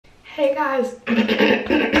Hey guys.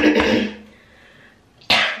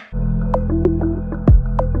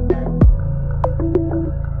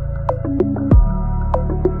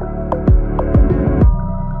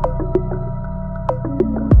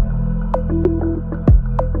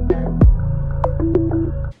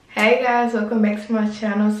 Hey guys, welcome back to my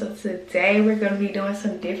channel. So today we're going to be doing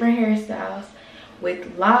some different hairstyles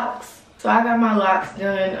with locks. So I got my locks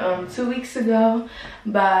done 2 weeks ago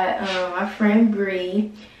by my friend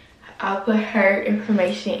Bree. I'll put her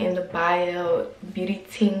information in the bio, Beauty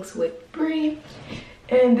Things with Bree.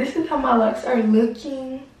 And this is how my locks are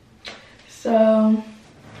looking. So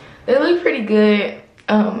they look pretty good.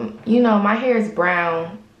 You know, my hair is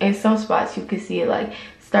brown. In some spots you can see it like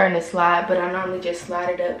starting to slide, but I normally just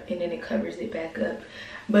slide it up and then it covers it back up.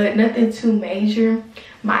 But nothing too major.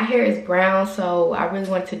 My hair is brown, so I really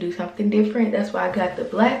want to do something different. That's why I got the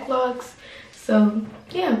black locks. So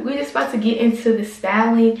yeah, we're just about to get into the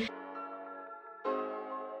styling.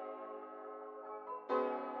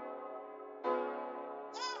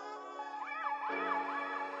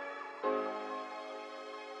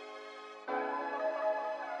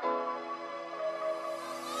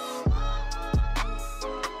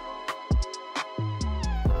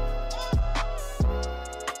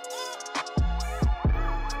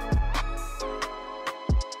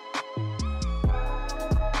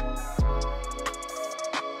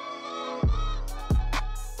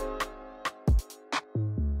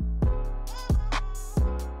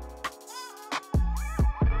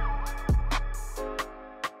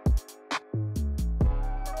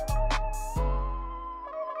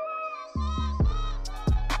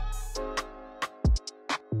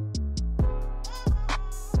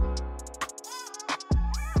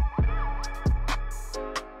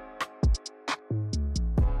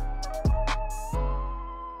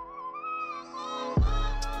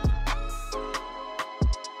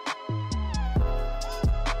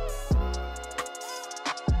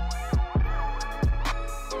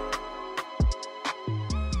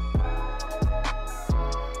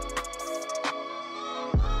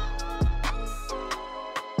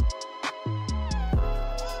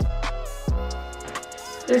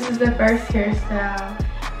 This is the first hairstyle.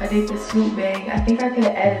 I did the swoop bang. I think I could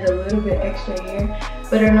have added a little bit extra hair,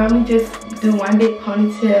 but I normally just do one big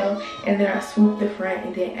ponytail and then I swoop the front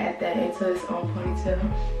and then add that into its own ponytail.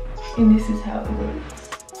 And this is how it looks.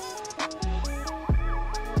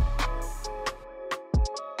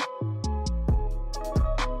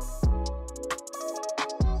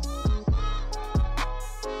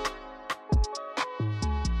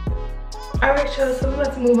 Alright, y'all, so we're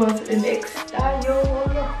about to move on to the next style.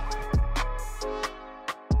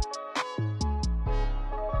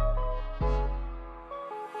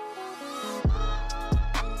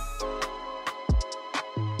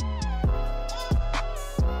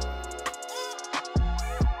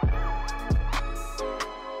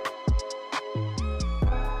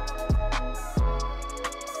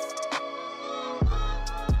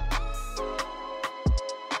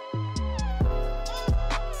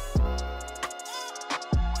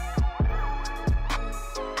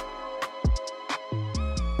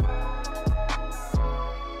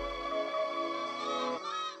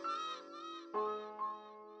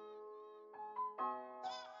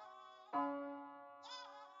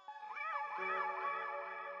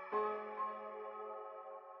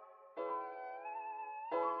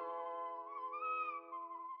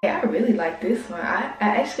 Yeah, I really like this one. I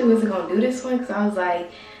actually wasn't gonna do this one because I was like,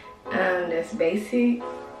 that's basic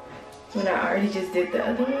when I already just did the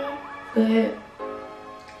other one.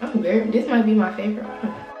 But this might be my favorite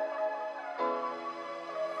one.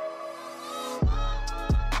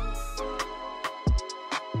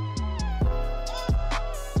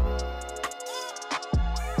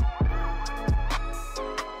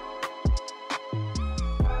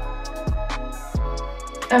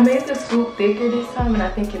 I made the swoop thicker this time and I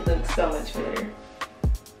think it looks so much better.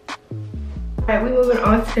 Alright, we're moving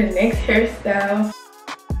on to the next hairstyle.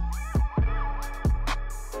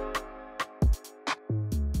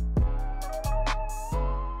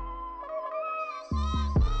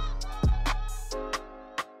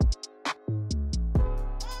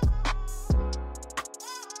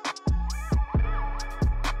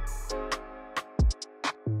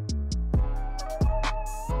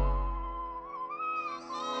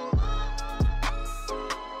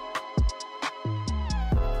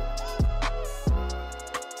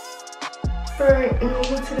 Alright, and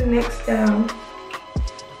we'll move to the next style.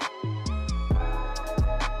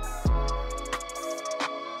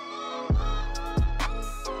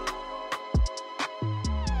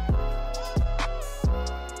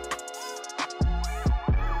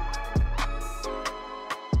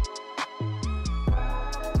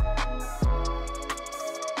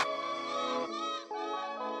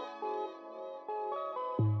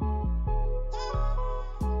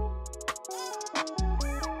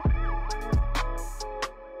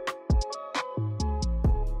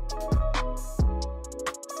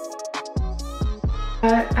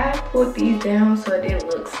 I pulled these down so it didn't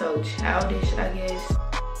look so childish, I guess.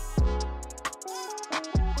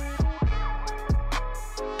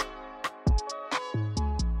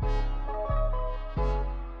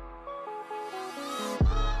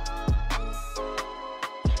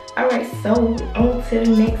 Alright, so on to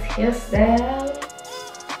the next hairstyle.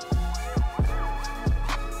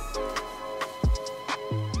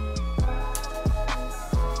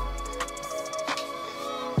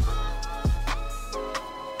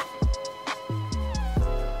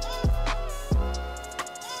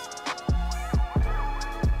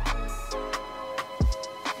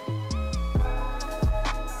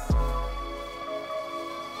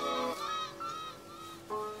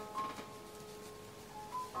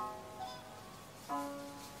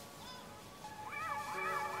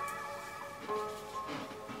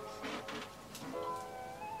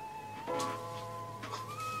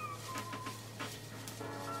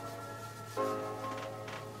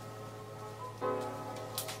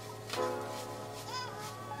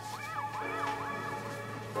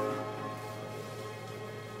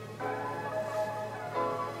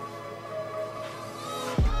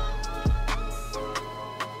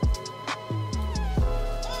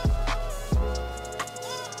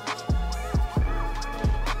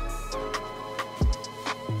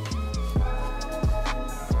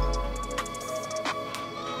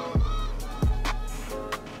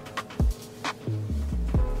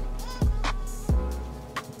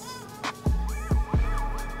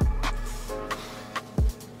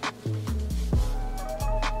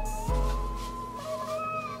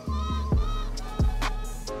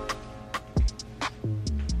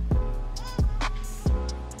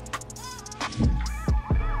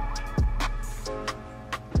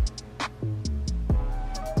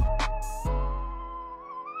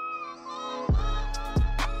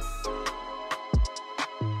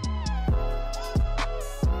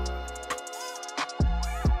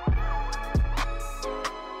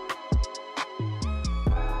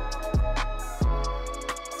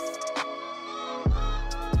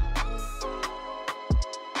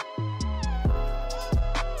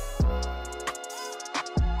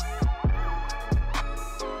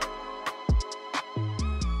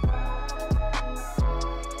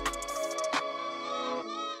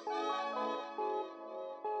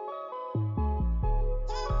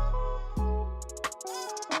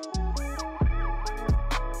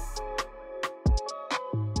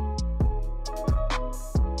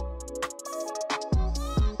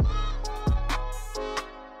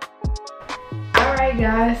 Alright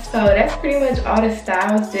guys, so that's pretty much all the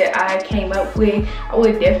styles that I came up with. I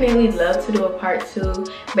would definitely love to do a part 2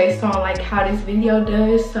 based on like how this video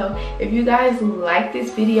does. So if you guys like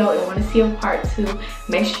this video and want to see a part 2,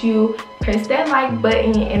 make sure you press that like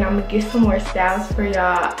button, and I'm gonna get some more styles for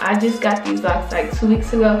y'all. I just got these locks like 2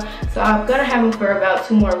 weeks ago, so I'm gonna have them for about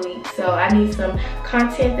 2 more weeks. So I need some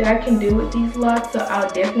content that I can do with these locks, so I'll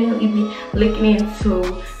definitely be looking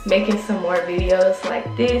into making some more videos like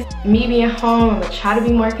this. Me being home, I'm gonna try to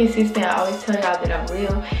be more consistent. I always tell y'all that I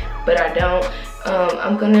will, but I don't.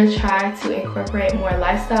 I'm gonna try to incorporate more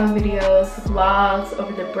lifestyle videos, vlogs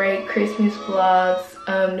over the break, Christmas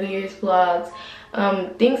vlogs, New Year's vlogs,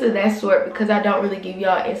 things of that sort, because I don't really give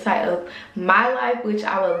y'all insight of my life, which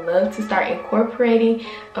I would love to start incorporating.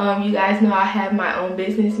 You guys know I have my own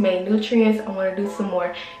business, Made Nutrients. I want to do some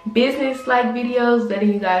more business like videos,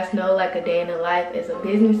 letting you guys know like a day in the life as a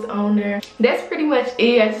business owner. That's pretty much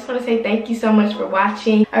it. I just want to say thank you so much for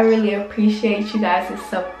watching. I really appreciate you guys'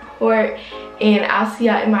 support, and I'll see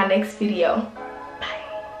y'all in my next video.